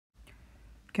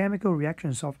chemical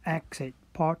reactions of acid,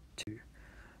 part 2.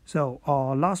 So,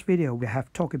 last video we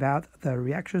have talked about the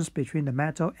reactions between the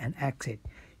metal and acid.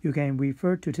 You can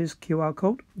refer to this QR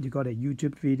code. You got a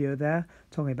YouTube video there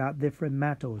talking about different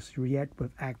metals react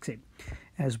with acid.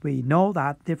 As we know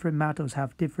that different metals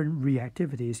have different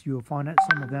reactivities, you will find that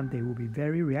some of them they will be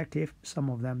very reactive, some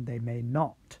of them they may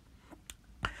not.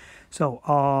 So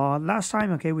last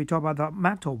time, okay, we talked about the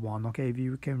metal one. Okay, if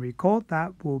you can recall,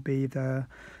 that will be the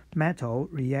metal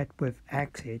react with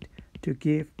acid to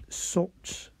give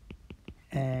salts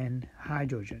and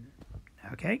hydrogen.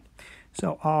 Okay,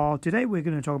 so today we're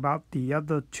going to talk about the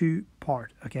other two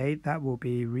part. Okay, that will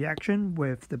be reaction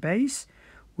with the base,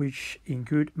 which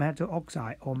include metal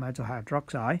oxide or metal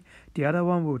hydroxide. The other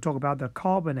one we'll talk about the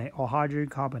carbonate or hydrogen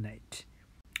carbonate.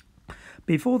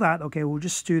 Before that, okay, we'll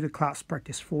just do the class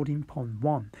practice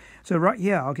 14.1. So right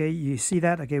here, okay, you see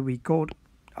that, okay, we got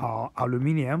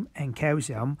aluminium and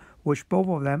calcium, which both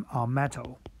of them are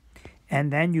metal.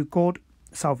 And then you got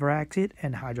sulfuric acid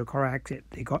and hydrochloric acid.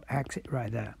 They got acid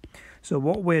right there. So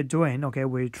what we're doing, okay,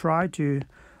 we try to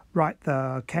write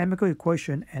the chemical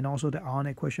equation and also the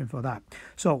ionic equation for that.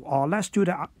 So let's do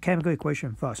the chemical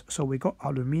equation first. So we got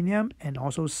aluminium and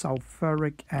also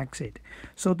sulfuric acid.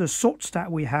 So the salts that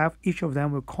we have, each of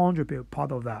them will contribute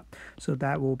part of that. So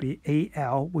that will be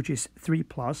Al, which is 3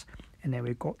 plus, and then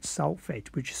we got sulfate,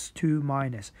 which is 2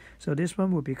 minus. So this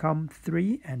one will become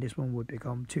 3 and this one will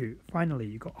become 2. Finally,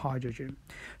 you got hydrogen.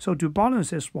 So to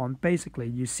balance this one, basically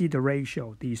you see the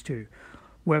ratio, these two.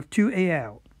 We have 2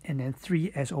 Al and then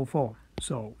 3 SO4.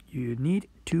 So you need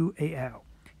 2 Al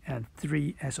and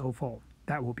 3 SO4.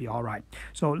 That will be all right.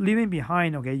 So leaving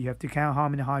behind, okay, you have to count how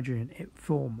many hydrogen it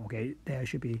form. Okay, there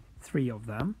should be 3 of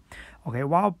them. Okay,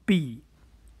 while B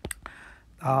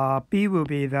will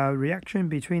be the reaction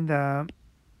between the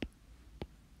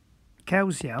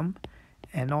calcium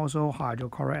and also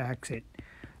hydrochloric acid.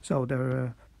 So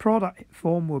the product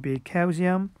form will be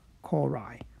calcium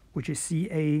chloride, which is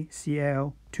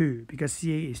CaCl2, because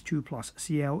Ca is 2 plus,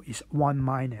 Cl is 1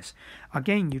 minus.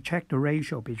 Again, you check the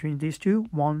ratio between these two,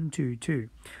 1 to 2.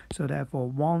 So therefore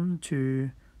 1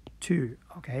 to 2,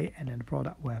 okay, and then the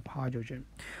product will have hydrogen.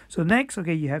 So next,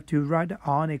 okay, you have to write the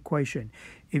ionic equation.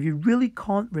 If you really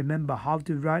can't remember how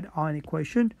to write the ionic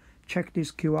equation, check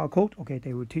this QR code. Okay,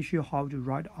 they will teach you how to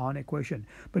write the ionic equation.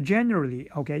 But generally,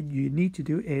 okay, you need to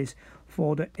do is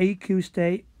for the aqueous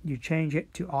state, you change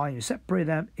it to ion, you separate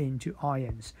them into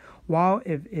ions. While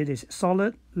if it is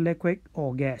solid, liquid,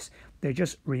 or gas, they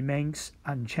just remains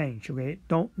unchanged. Okay,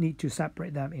 don't need to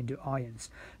separate them into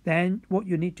ions. Then what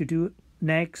you need to do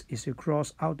next is to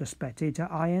cross out the spectator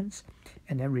ions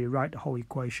and then rewrite the whole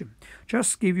equation.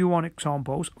 Just give you one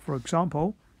example. For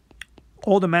example,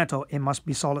 all the metal, it must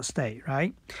be solid state,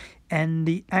 right? And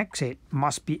the acid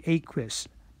must be aqueous.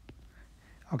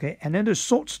 Okay, and then the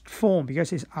salts form,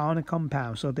 because it's ionic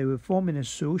compound, so they will form in a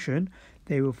solution,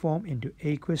 they will form into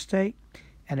aqueous state,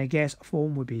 and the gas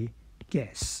form will be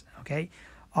gas. Okay,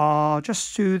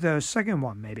 just to the second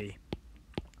one maybe.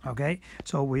 Okay,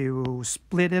 so we will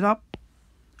split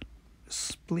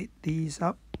these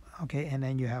up. Okay, and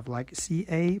then you have like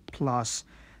Ca plus,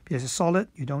 because it's solid,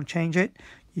 you don't change it.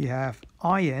 You have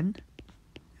iron,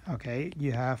 okay,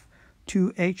 you have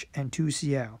 2H and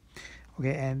 2Cl.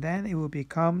 Okay, and then it will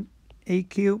become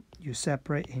Aq, you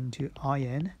separate into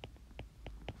iron,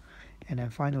 and then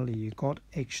finally you got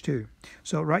H2.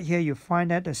 So right here you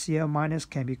find that the Cl minus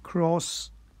can be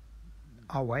crossed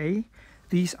away.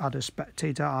 These are the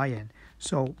spectator ion.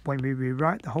 So when we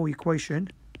rewrite the whole equation,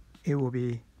 it will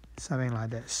be something like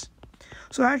this.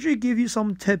 So I actually give you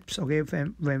some tips, okay,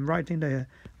 when writing the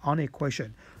ionic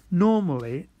equation.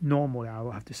 Normally I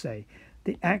will have to say,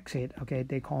 the acid, okay,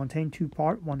 they contain two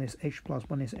parts. One is H plus,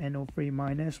 one is NO3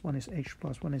 minus, one is H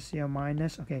plus, one is Cl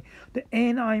minus. Okay, the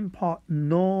anion part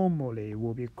normally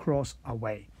will be crossed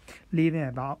away,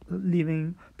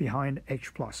 leaving behind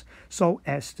H plus. So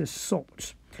as the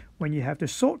salts, when you have the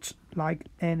salts like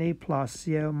Na plus,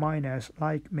 Cl minus,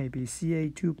 like maybe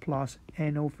Ca2 plus,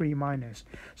 NO3 minus.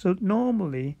 So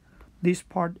normally this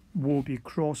part will be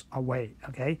crossed away.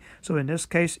 Okay, so in this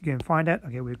case you can find that,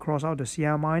 okay, we cross out the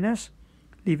Cl minus,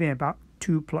 leaving about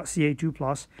 2 plus, Ca2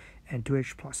 plus and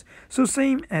 2H plus. So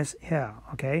same as here,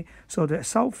 okay? So the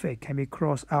sulfate can be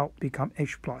crossed out, become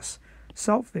H plus.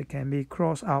 Sulfate can be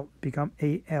crossed out, become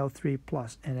Al3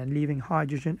 plus, and then leaving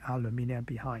hydrogen, aluminium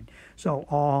behind.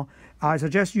 So I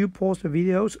suggest you pause the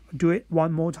videos, do it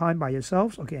one more time by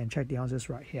yourselves, okay, and check the answers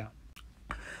right here.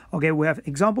 Okay, we have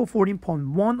example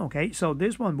 14.1, okay? So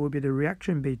this one will be the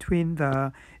reaction between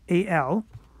the Al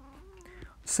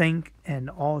zinc and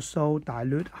also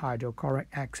dilute hydrochloric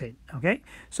acid. Okay,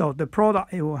 so the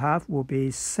product it will have will be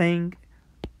zinc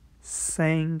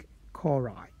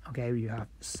chloride. Okay, you have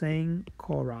zinc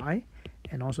chloride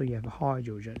and also you have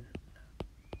hydrogen.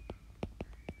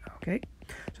 Okay,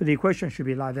 so the equation should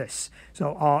be like this.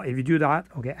 So if you do that,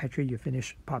 okay, actually you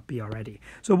finish part B already.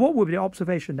 So what will be the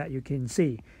observation that you can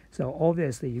see? So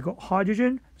obviously you got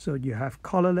hydrogen, so you have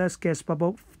colorless gas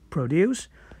bubble produced.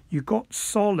 You got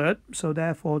solid, so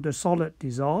therefore the solid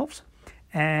dissolves.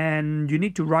 And you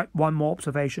need to write one more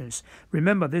observations.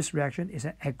 Remember, this reaction is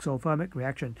an exothermic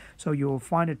reaction, so you will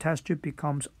find the test tube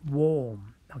becomes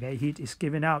warm. Okay, heat is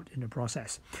given out in the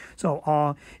process.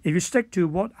 So if you stick to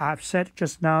what I've said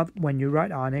just now, when you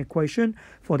write an equation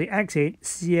for the acid,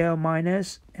 Cl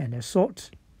minus and the salt,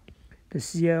 the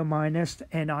Cl minus,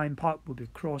 the anion part will be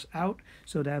crossed out.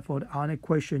 So therefore, the ionic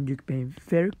equation you can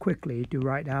very quickly to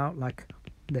write out like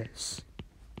this.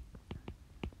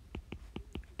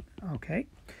 Okay,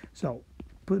 so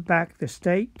put back the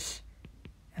state,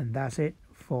 and that's it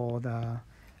for the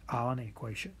ionic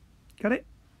equation. Got it?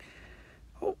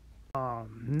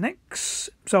 Next,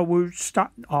 so we'll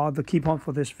start the key point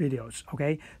for this videos.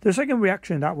 Okay, the second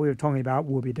reaction that we're talking about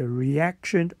will be the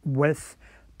reaction with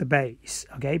the base.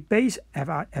 Okay, base,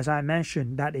 as I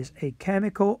mentioned, that is a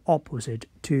chemical opposite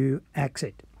to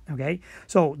acid. Okay,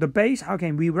 so the base, how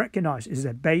can we recognize is it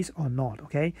a base or not?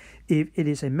 Okay, if it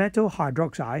is a metal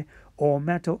hydroxide or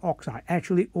metal oxide,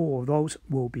 actually all of those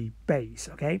will be base.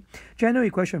 Okay, general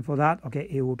equation for that, okay,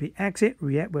 it will be acid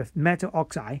react with metal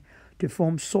oxide to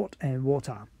form salt and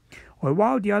water. Or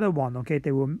while the other one, okay,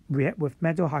 they will react with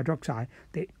metal hydroxide,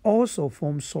 they also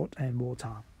form salt and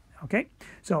water. Okay,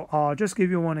 so I'll just give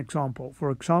you one example.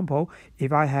 For example,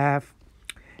 if I have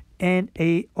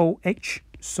NaOH,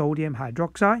 sodium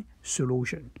hydroxide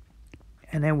solution,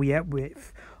 and then we have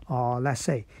with let's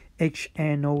say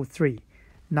HNO3,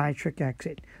 nitric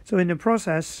acid. So in the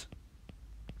process,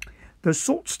 the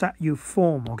salts that you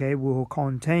form, okay, will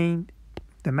contain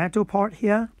the metal part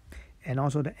here and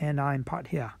also the anion part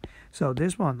here. So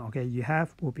this one, okay, you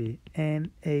have will be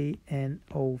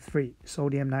NaNO3,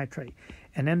 sodium nitrate,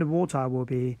 and then the water will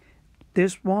be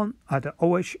this one, the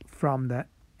OH from the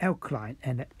alkaline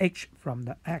and the H from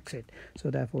the acid.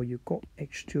 So therefore you got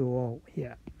H2O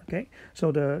here. Okay,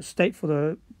 so the state for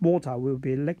the water will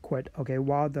be liquid, okay,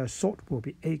 while the salt will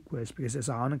be aqueous because it's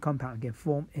an ionic compound can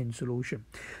form in solution.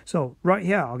 So right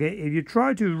here, okay, if you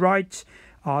try to write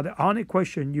the ionic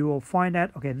equation, you will find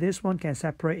that, okay, this one can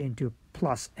separate into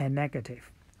plus and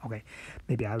negative. Okay,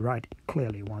 maybe I write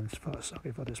clearly once first,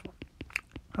 okay, for this one.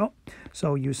 Oh,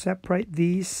 so you separate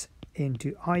these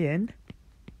into ion,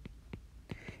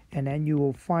 and then you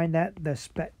will find that the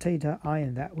spectator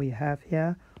ion that we have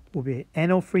here will be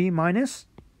NO3 minus,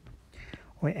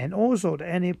 and also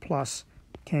the Na plus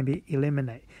can be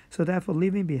eliminated. So therefore,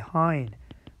 leaving behind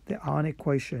the ionic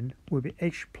equation will be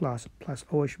H plus plus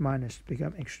OH minus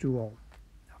become H2O.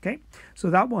 Okay, so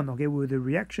that one, okay, with the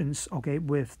reactions, okay,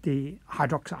 with the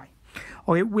hydroxide.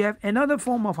 Okay, we have another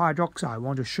form of hydroxide I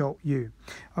want to show you.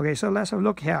 Okay, so let's have a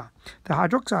look here. The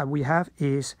hydroxide we have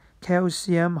is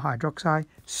calcium hydroxide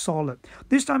solid.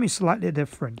 This time is slightly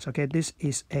different. Okay, this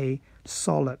is a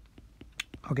solid.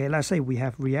 Okay, let's say we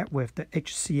have react with the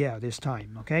HCl this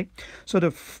time. Okay, so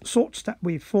the salts that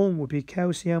we form will be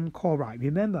calcium chloride.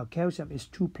 Remember, calcium is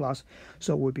 2+,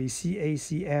 so it will be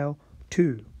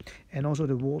CaCl2, and also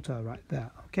the water right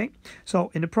there. Okay, so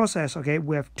in the process, okay,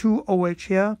 we have 2 OH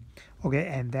here. Okay,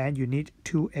 and then you need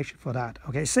 2 H for that.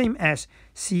 Okay, same as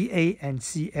Ca and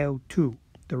Cl2.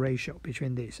 The ratio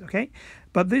between these. Okay,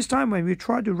 but this time when we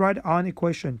try to write the ionic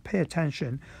equation, pay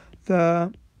attention.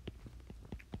 The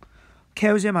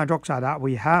calcium hydroxide that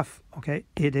we have, okay,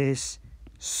 it is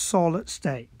solid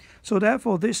state. So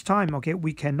therefore this time, okay,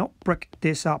 we cannot break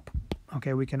this up.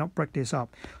 Okay, we cannot break this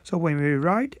up. So when we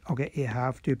write, okay, it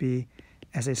have to be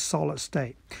as a solid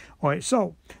state. Alright,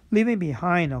 so leaving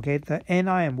behind, okay, the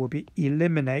anion will be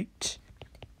eliminated,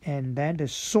 and then the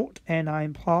salt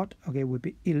anion part, okay, will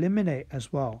be eliminated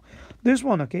as well. This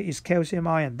one, okay, is calcium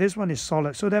ion. This one is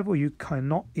solid, so therefore you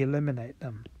cannot eliminate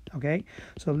them. Okay,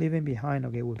 so leaving behind,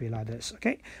 okay, will be like this.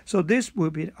 Okay, so this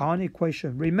will be the ionic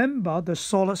equation. Remember, the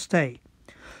solid state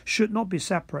should not be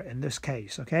separate in this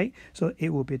case. Okay, so it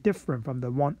will be different from the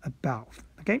one above.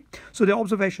 Okay, so the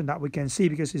observation that we can see,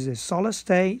 because it's a solid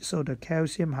state, so the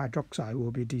calcium hydroxide will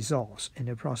be dissolved in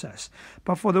the process.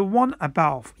 But for the one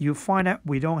above, you find that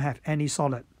we don't have any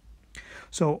solid.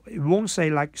 So it won't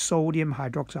say like sodium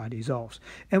hydroxide dissolves.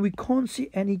 And we can't see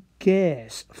any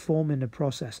gas form in the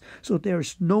process. So there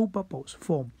is no bubbles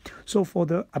formed. So for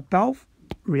the above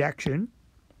reaction,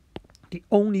 the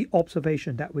only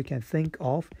observation that we can think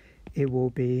of, it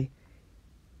will be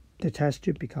the test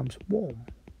tube becomes warm.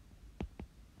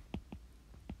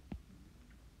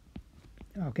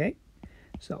 Okay,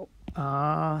 so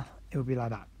it will be like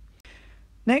that.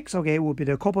 Next, okay, will be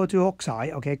the copper 2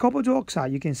 oxide. Okay, copper 2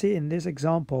 oxide, you can see in this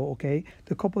example, okay,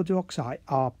 the copper 2 oxide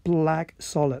are black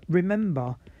solid.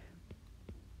 Remember,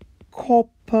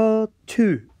 copper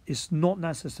 2 is not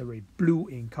necessarily blue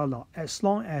in color. As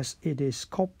long as it is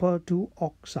copper 2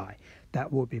 oxide,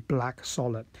 that will be black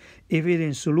solid. If it is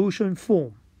in solution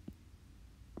form,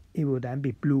 it will then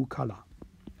be blue color.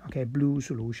 Okay, blue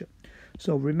solution.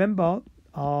 So remember,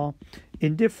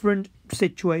 in different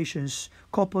situations,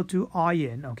 copper 2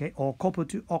 ion, okay, or copper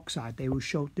 2 oxide, they will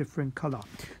show different color.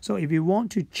 So if you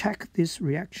want to check this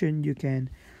reaction, you can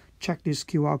check this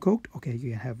QR code. Okay,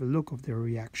 you can have a look of the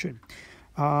reaction.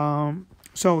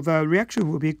 So the reaction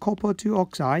will be copper 2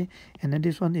 oxide, and then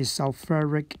this one is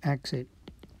sulfuric acid.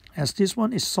 As this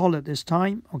one is solid this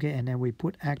time, okay, and then we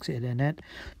put acid in it,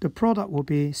 the product will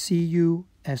be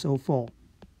CuSO4.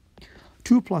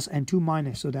 2 plus and 2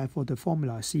 minus, so therefore the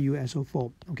formula is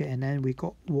CuSO4. Okay, and then we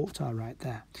got water right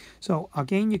there. So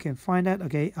again, you can find that,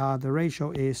 okay, the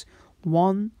ratio is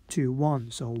 1 to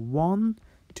 1. So 1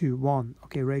 to 1.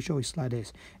 Okay, ratio is like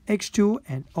this. H2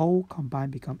 and O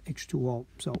combined become H2O.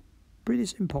 So pretty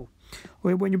simple.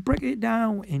 Okay, when you break it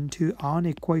down into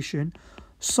Ionic equation,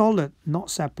 solid not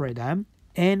separate them,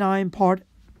 anion part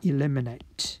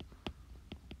eliminate,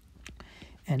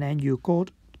 and then you got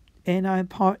anion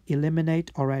part eliminate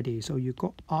already, so you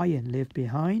got iron left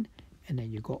behind, and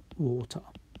then you got water.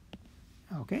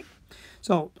 Okay,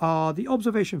 so the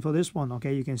observation for this one,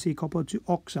 okay, you can see copper 2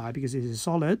 oxide, because it is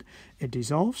solid, it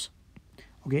dissolves.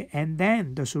 Okay, and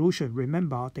then the solution,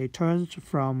 remember, they turn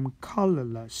from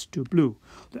colorless to blue.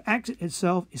 The acid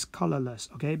itself is colorless,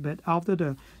 okay, but after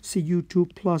the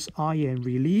Cu2 plus ion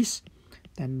release,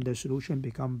 then the solution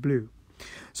become blue.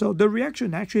 So the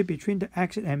reaction actually between the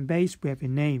acid and base, we have a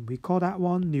name. We call that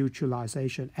one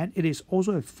neutralization, and it is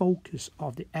also a focus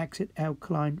of the acid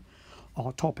alkaline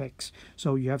topics.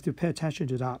 So you have to pay attention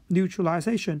to that.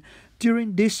 Neutralization,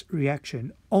 during this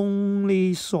reaction,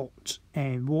 only salt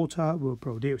and water will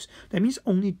produce. That means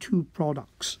only 2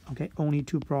 products. Okay, only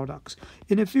 2 products.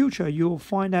 In the future, you will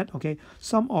find that, okay,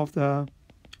 some of the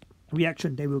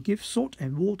reaction, they will give salt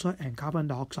and water and carbon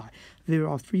dioxide. There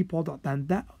are 3 products, and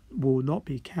that will not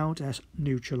be counted as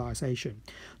neutralization.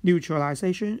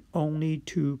 Neutralization, only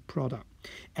 2 products.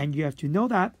 And you have to know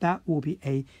that that will be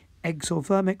a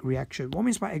exothermic reaction. What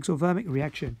means by exothermic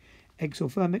reaction?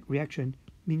 Exothermic reaction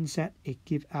means that it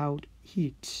gives out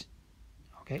heat.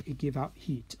 Okay, it gives out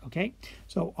heat. Okay,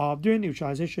 so during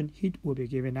neutralization, heat will be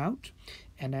given out,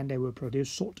 and then they will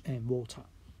produce salt and water.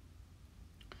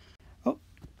 Oh,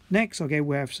 next, okay,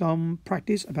 we have some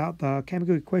practice about the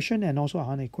chemical equation and also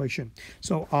Ionic equation.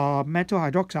 So metal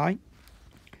hydroxide,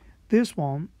 this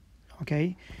one,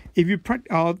 okay, if you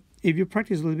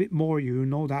practice a little bit more, you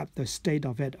know that the state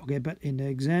of it, okay, but in the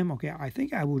exam, okay, I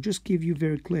think I will just give you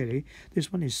very clearly,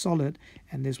 this one is solid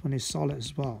and this one is solid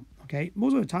as well, okay.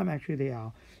 Most of the time, actually, they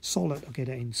are solid, okay,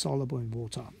 they're insoluble in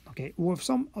water, okay, with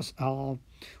some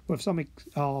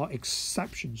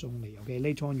exceptions only, okay.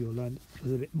 Later on, you'll learn a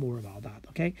little bit more about that,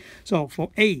 okay. So for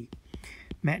A,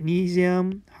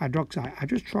 magnesium hydroxide, I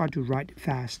just try to write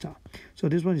faster. So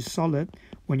this one is solid.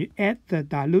 When you add the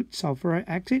dilute sulfuric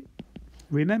acid,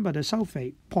 remember the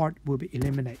sulfate part will be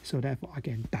eliminated, so therefore I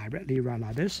can directly write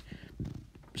like this.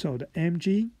 So the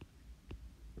Mg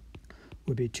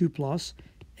will be 2 plus,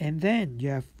 and then you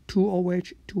have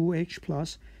 2OH, 2H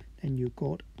plus, and you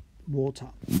got water.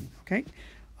 Okay.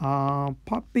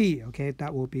 Part B, okay,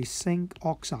 that will be zinc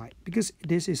oxide, because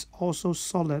this is also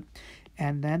solid,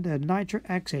 and then the nitric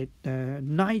acid, the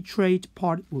nitrate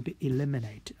part will be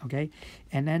eliminated, okay,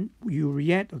 and then you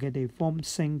react, okay, they form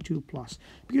zinc 2 plus,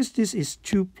 because this is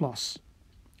 2 plus.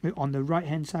 On the right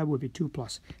hand side will be 2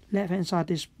 plus, left hand side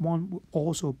this one will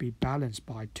also be balanced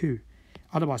by 2,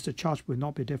 otherwise the charge will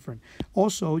not be different.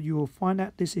 Also, you will find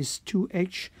that this is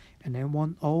 2H and then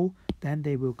 1O, then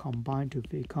they will combine to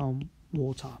become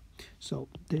water. So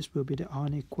this will be the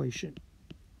Ionic equation.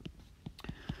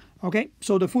 Okay,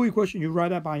 so the full equation, you write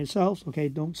that by yourselves, okay,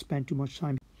 don't spend too much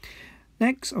time.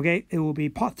 Next, okay, it will be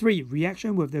part 3,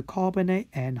 reaction with the carbonate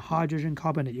and hydrogen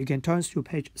carbonate. You can turn to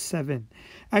page 7.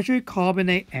 Actually,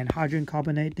 carbonate and hydrogen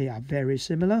carbonate, they are very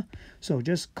similar. So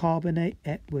just carbonate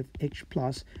add with H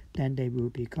plus, then they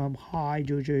will become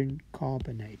hydrogen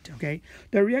carbonate, okay.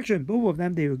 The reaction, both of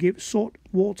them, they will give salt,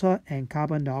 water, and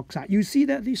carbon dioxide. You see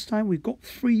that this time we got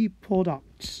 3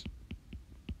 products,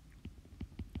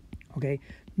 okay,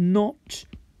 not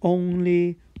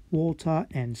only water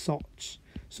and salts.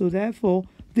 So therefore,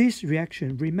 this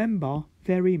reaction, remember,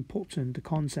 very important, the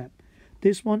concept.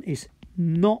 This one is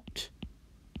not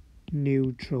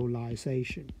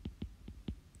neutralization.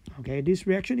 Okay, this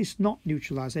reaction is not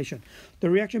neutralization. The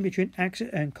reaction between acid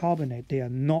and carbonate, they are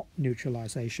not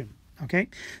neutralization. Okay,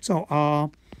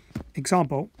 so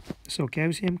example, so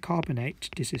calcium carbonate,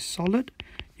 this is solid,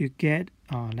 you get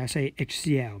let's say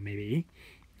HCl maybe.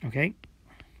 Okay,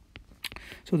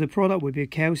 so the product would be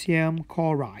calcium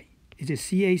chloride. It is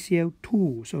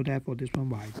CaCl2, so therefore this one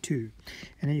by 2.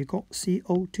 And then you got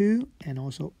CO2 and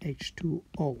also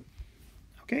H2O.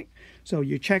 Okay, so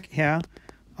you check here,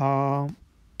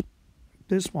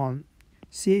 this one,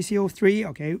 CaCO3,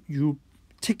 okay, you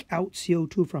take out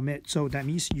CO2 from it, so that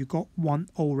means you got one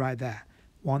O right there.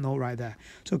 One O right there.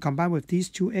 So combine with these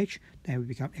two H, then it will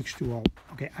become H2O.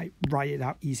 Okay, I write it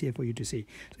out easier for you to see.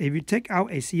 So if you take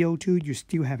out a CO2, you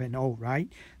still have an O,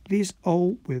 right? This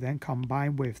O will then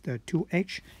combine with the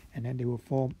 2H, and then they will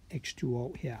form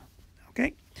H2O here.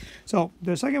 Okay, so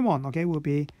the second one, okay, will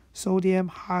be sodium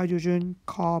hydrogen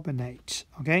carbonate.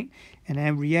 Okay, and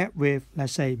then react with,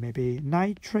 let's say, maybe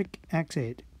nitric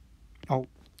acid. Oh,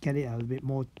 get it a little bit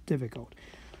more difficult.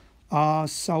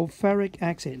 Sulfuric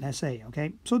acid, let's say.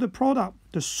 Okay, so the product,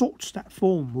 the salts that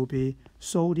form will be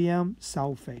sodium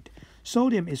sulfate.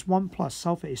 Sodium is 1 plus,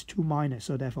 sulfate is 2 minus,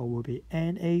 so therefore will be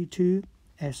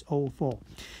Na2SO4.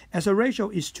 As a ratio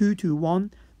is 2 to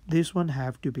 1, this one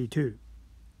have to be 2.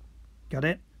 Got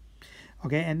it?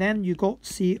 Okay, and then you got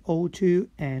CO2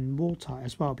 and water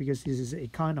as well, because this is a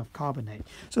kind of carbonate.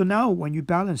 So now when you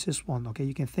balance this one, okay,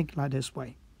 you can think like this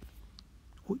way.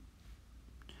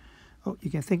 Oh,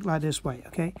 you can think like this way,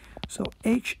 okay? So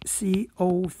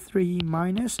HCO3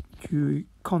 minus, you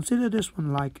consider this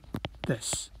one like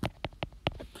this.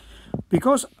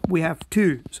 Because we have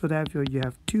 2, so therefore you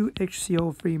have 2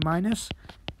 HCO3 minus.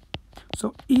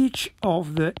 So each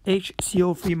of the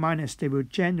HCO3 minus, they will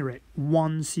generate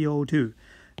 1 CO2.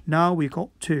 Now we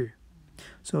got 2.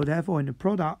 So therefore in the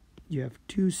product, you have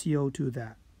 2 CO2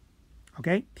 there.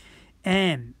 Okay?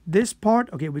 And this part,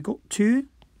 okay, we got 2.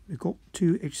 We got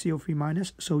 2 HCO3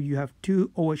 minus, so you have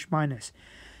 2 OH minus.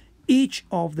 Each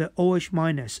of the OH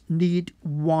minus need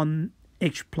 1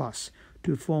 H plus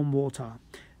to form water.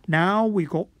 Now we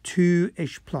got 2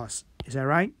 H plus. Is that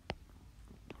right?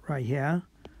 Right here,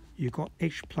 you got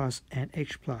H plus and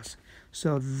H plus.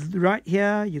 So right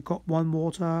here, you got 1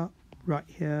 water. Right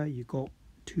here, you got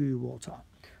 2 water.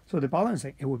 So the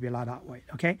balancing, it will be like that way.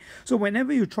 Okay. So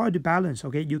whenever you try to balance,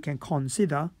 okay, you can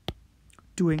consider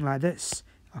doing like this.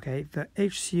 Okay, the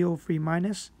HCO3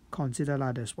 minus, consider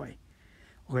like this way.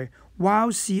 Okay, while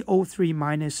CO3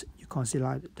 minus, you consider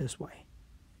like this way.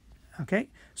 Okay,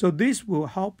 so this will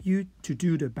help you to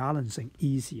do the balancing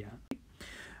easier.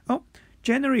 Oh,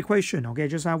 general equation, okay,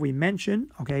 just as we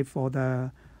mentioned, okay, for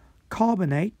the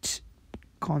carbonate,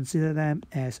 consider them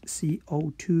as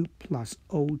CO2 plus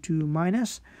O2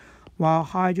 minus, while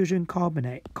hydrogen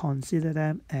carbonate, consider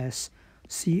them as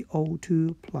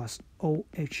CO2 plus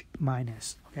OH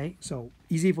minus. Okay, so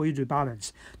easy for you to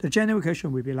balance. The general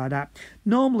equation will be like that.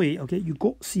 Normally, okay, you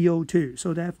got CO2,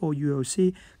 so therefore you will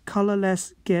see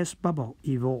colorless gas bubble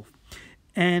evolve.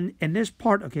 And in this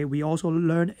part, okay, we also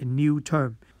learn a new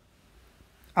term.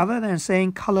 Other than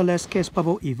saying colorless gas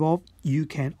bubble evolve, you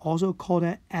can also call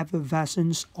that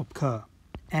effervescence occur.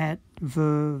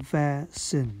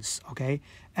 Effervescence, okay,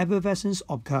 effervescence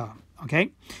occur.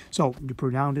 Okay, so you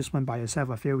pronounce this one by yourself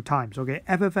a few times. Okay,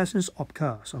 effervescence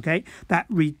occurs. Okay, that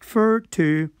refer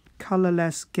to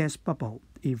colorless gas bubble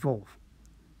evolve.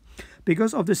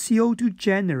 Because of the CO2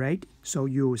 generate, so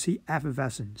you will see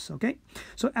effervescence. Okay,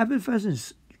 so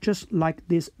effervescence, just like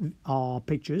these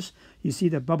pictures, you see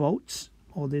the bubbles,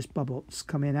 all these bubbles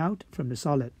coming out from the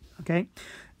solid. Okay,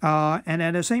 and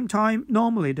at the same time,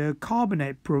 normally the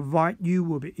carbonate provide you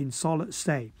will be in solid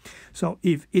state. So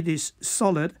if it is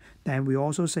solid, then we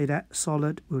also say that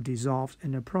solid will dissolve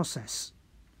in the process.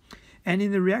 And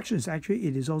in the reactions, actually,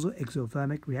 it is also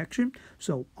exothermic reaction.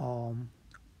 So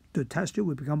the texture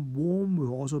will become warm,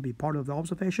 will also be part of the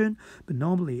observation. But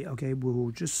normally, okay, we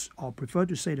will just prefer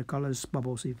to say the colors,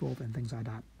 bubbles evolve and things like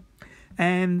that.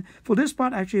 And for this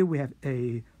part, actually, we have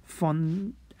a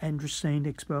fun, interesting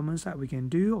experiments that we can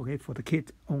do, okay, for the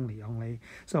kid only.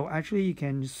 So actually you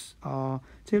can take a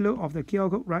look of the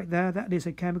QR code right there. That is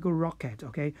a chemical rocket,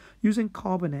 okay, using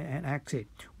carbonate and acid.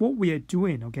 What we are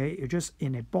doing, okay, is just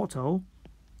in a bottle,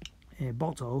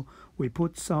 we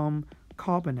put some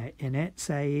carbonate in it,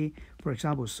 say for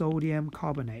example sodium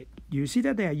carbonate. You see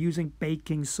that they are using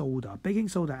baking soda. Baking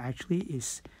soda actually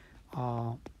is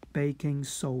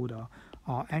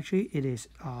actually it is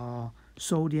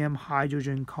sodium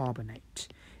hydrogen carbonate.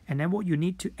 And then what you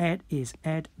need to add is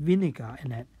add vinegar,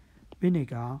 and that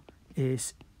vinegar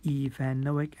is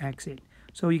ethanoic acid.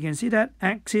 So you can see that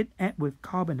acid add with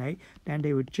carbonate, then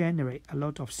they will generate a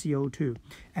lot of CO2,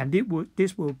 and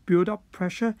this will build up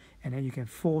pressure, and then you can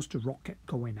force the rocket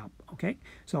going up. Okay,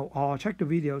 so check the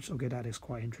videos. Okay, that is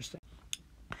quite interesting.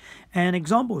 And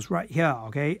examples right here.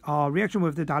 Okay, reaction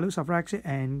with the dilute sulfuric acid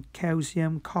and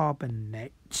calcium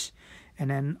carbonate, and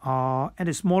then add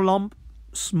a small lump.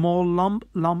 Small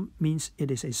lump means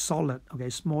it is a solid. Okay,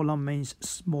 small lump means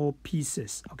small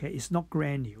pieces. Okay, it's not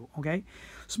granule. Okay,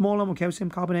 small lump of calcium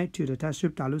carbonate to the test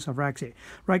tube, dilute sulfuric acid.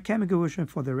 Write chemical equation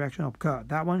for the reaction occur.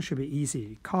 That one should be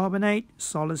easy. Carbonate,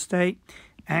 solid state,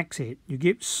 acid. You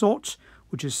give salt,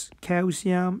 which is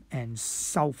calcium and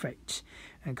sulfate,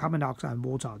 and carbon dioxide and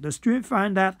water. The student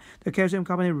find that the calcium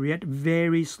carbonate react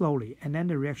very slowly, and then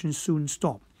the reaction soon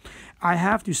stop. I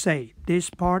have to say this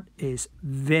part is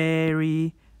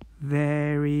very,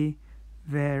 very,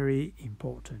 very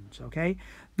important. Okay,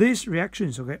 these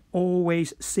reactions, okay,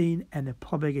 always seen in the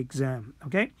public exam.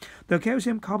 Okay, the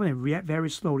calcium carbonate react very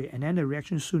slowly, and then the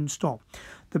reaction soon stop.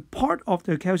 The part of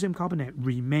the calcium carbonate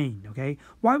remain. Okay,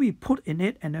 why we put in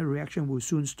it and the reaction will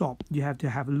soon stop? You have to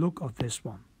have a look at this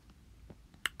one.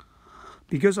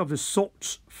 Because of the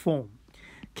salts form,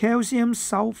 calcium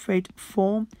sulfate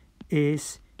form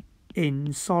is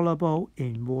insoluble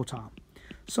in water.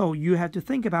 So you have to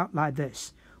think about like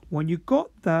this. When you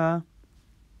got the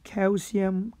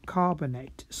calcium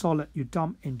carbonate solid, you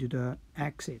dump into the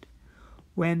acid.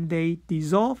 When they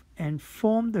dissolve and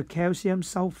form the calcium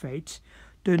sulfate,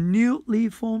 the newly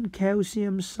formed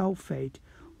calcium sulfate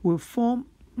will form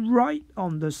right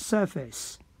on the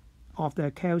surface of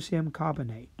the calcium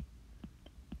carbonate.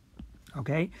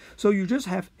 Okay, so you just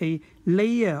have a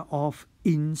layer of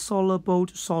insoluble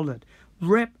solid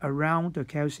wrapped around the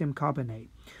calcium carbonate.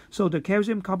 So the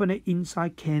calcium carbonate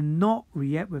inside cannot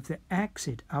react with the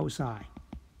acid outside.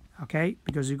 Okay,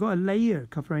 because you got a layer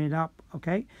covering it up.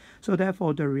 Okay, so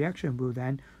therefore the reaction will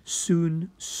then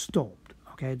soon stop.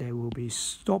 Okay, they will be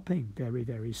stopping very,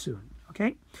 very soon.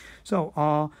 Okay, so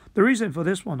the reason for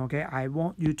this one, okay, I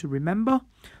want you to remember,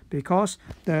 because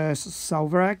the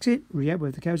sulfuric acid react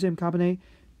with the calcium carbonate,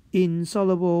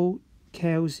 insoluble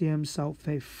calcium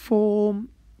sulfate form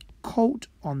coat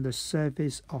on the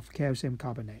surface of calcium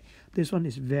carbonate. This one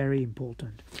is very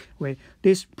important. Where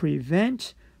this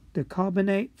prevents the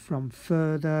carbonate from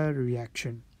further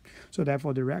reaction. So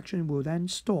therefore the reaction will then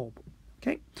stop.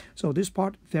 Okay, so this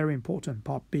part very important.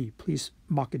 Part B, please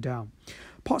mark it down.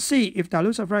 Part C, if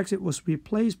dilute sulfuric acid was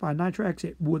replaced by nitric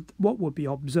acid, what would be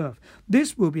observed?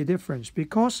 This will be a difference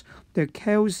because the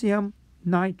calcium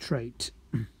nitrate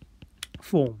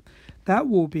form, that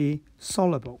will be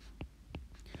soluble.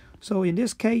 So in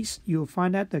this case, you'll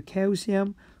find that the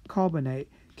calcium carbonate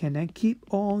can then keep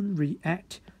on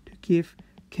react to give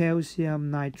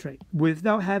calcium nitrate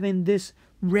without having this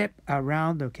wrap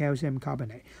around the calcium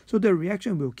carbonate. So the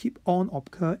reaction will keep on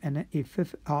occur, and then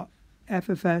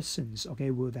effervescence, okay,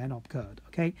 will then occur.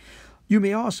 Okay, you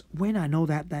may ask, when I know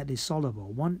that that is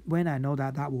soluble, when I know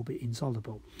that that will be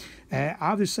insoluble. I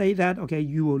have to say that, okay,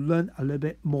 you will learn a little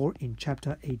bit more in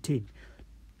chapter 18.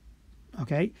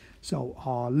 Okay, so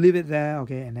leave it there,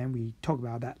 okay, and then we talk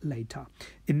about that later.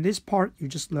 In this part, you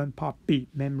just learn part B,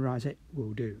 memorize it,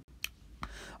 will do.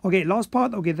 Okay, last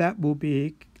part, okay, that will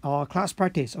be class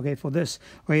practice, okay, for this.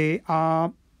 Okay,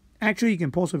 actually, you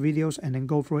can pause the videos and then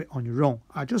go through it on your own.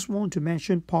 I just want to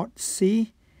mention part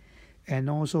C and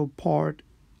also part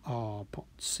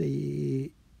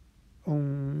C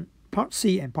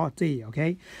and part D,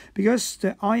 okay, because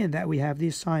the ion that we have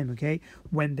this time, okay,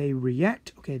 when they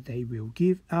react, okay, they will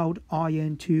give out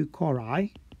iron 2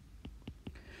 chloride,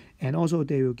 and also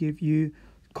they will give you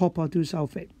copper 2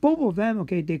 sulfate. Both of them,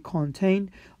 okay, they contain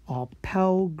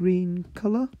pale green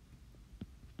color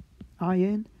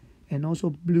iron and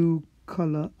also blue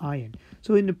color iron.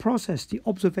 So in the process, the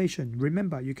observation,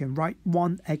 remember, you can write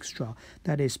one extra,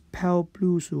 that is pale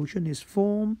blue solution is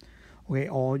formed, okay,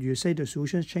 or you say the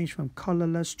solution change from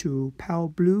colorless to pale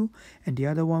blue, and the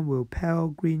other one will pale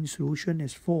green solution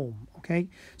is formed. Okay,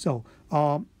 so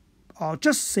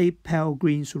just say pale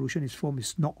green solution is formed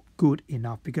is not good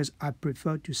enough, because I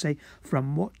prefer to say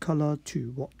from what color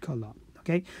to what color.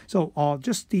 Okay, so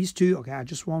just these two, okay, I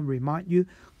just want to remind you,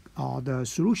 the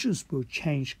solutions will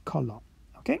change color.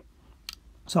 Okay,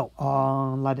 so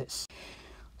like this.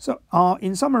 So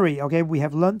in summary, okay, we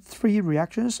have learned 3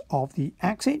 reactions of the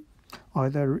acid.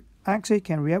 The acid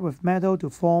can react with metal to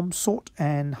form salt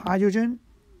and hydrogen.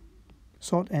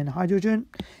 salt and hydrogen.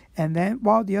 And then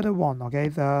while the other one, okay,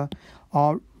 the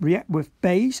react with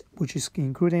base, which is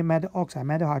including metal oxide,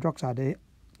 metal hydroxide, they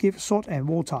give salt and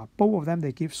water. Both of them,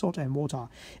 they give salt and water.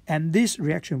 And this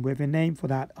reaction, we have a name for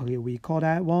that. Okay, we call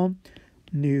that one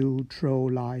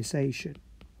neutralization.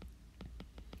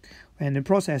 And the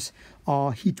process,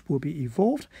 heat will be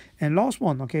evolved. And last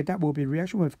one, okay, that will be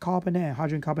reaction with carbonate and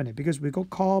hydrogen carbonate, because we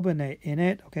got carbonate in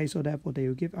it, okay, so therefore they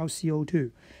will give out CO2.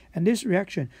 And this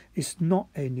reaction is not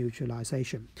a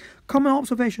neutralization. Common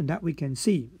observation that we can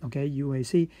see, okay, you will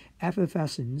see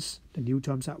effervescence, the new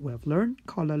terms that we have learned,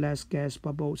 colorless gas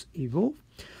bubbles evolve.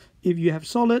 If you have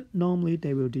solid, normally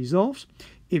they will dissolve.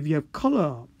 If you have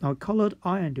color or colored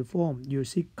ion to form, you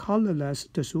see colorless,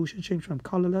 the solution change from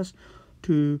colorless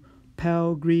to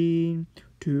pale green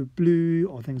to blue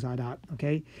or things like that,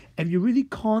 okay? If you really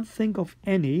can't think of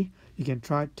any, you can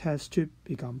try test tube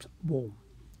becomes warm,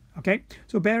 okay?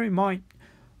 So bear in mind,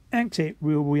 exit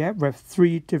will react with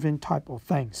 3 different type of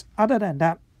things. Other than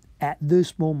that, at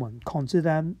this moment,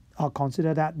 consider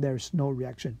that there's no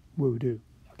reaction will do,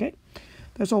 okay?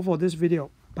 That's all for this video.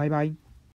 Bye-bye.